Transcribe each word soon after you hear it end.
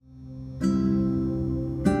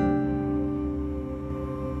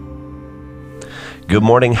Good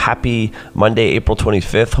morning. Happy Monday, April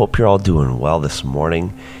 25th. Hope you're all doing well this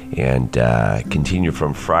morning. And continue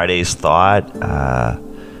from Friday's thought.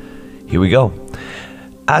 Here we go.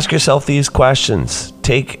 Ask yourself these questions.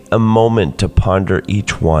 Take a moment to ponder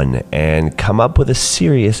each one and come up with a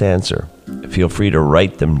serious answer. Feel free to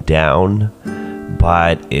write them down,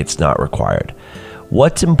 but it's not required.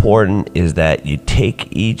 What's important is that you take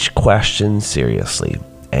each question seriously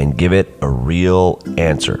and give it a real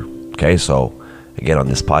answer. Okay, so again, on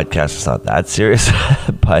this podcast, it's not that serious,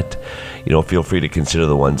 but feel free to consider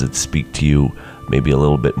the ones that speak to you maybe a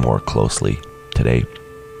little bit more closely today.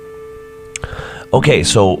 Okay,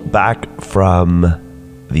 so back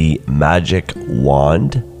from the magic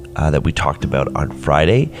wand that we talked about on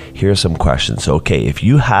Friday, here are some questions. So, okay, if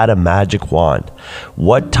you had a magic wand,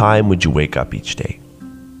 what time would you wake up each day?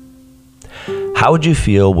 How would you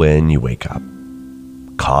feel when you wake up?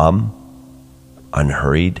 Calm,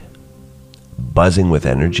 unhurried, buzzing with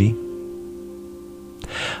energy?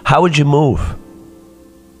 How would you move?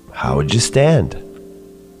 How would you stand?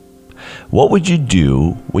 What would you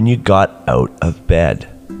do when you got out of bed?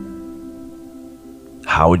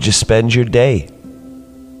 How would you spend your day?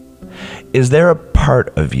 Is there a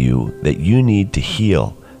part of you that you need to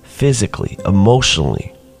heal physically,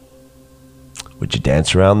 emotionally? Would you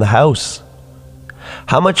dance around the house?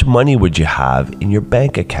 How much money would you have in your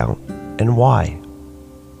bank account and why?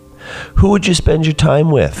 Who would you spend your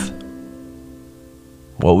time with?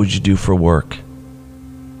 What would you do for work?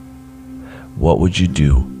 What would you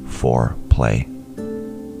do for play?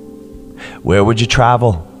 Where would you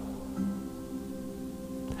travel?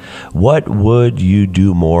 What would you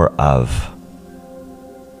do more of?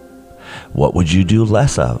 What would you do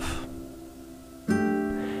less of?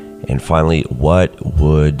 And finally, what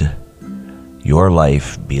would your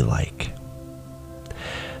life be like?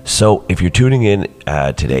 So if you're tuning in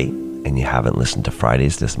today and you haven't listened to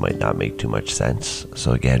Fridays, this might not make too much sense.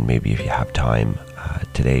 So again, maybe if you have time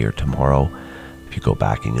today or tomorrow, if you go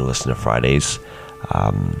back and you listen to Fridays,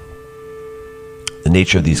 the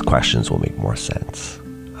nature of these questions will make more sense.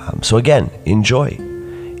 So again, enjoy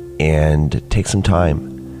and take some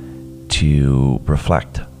time to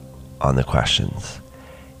reflect on the questions.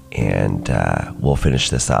 And we'll finish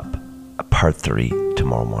this up, part 3,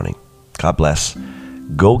 tomorrow morning. God bless.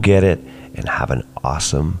 Go get it and have an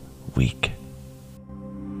awesome week.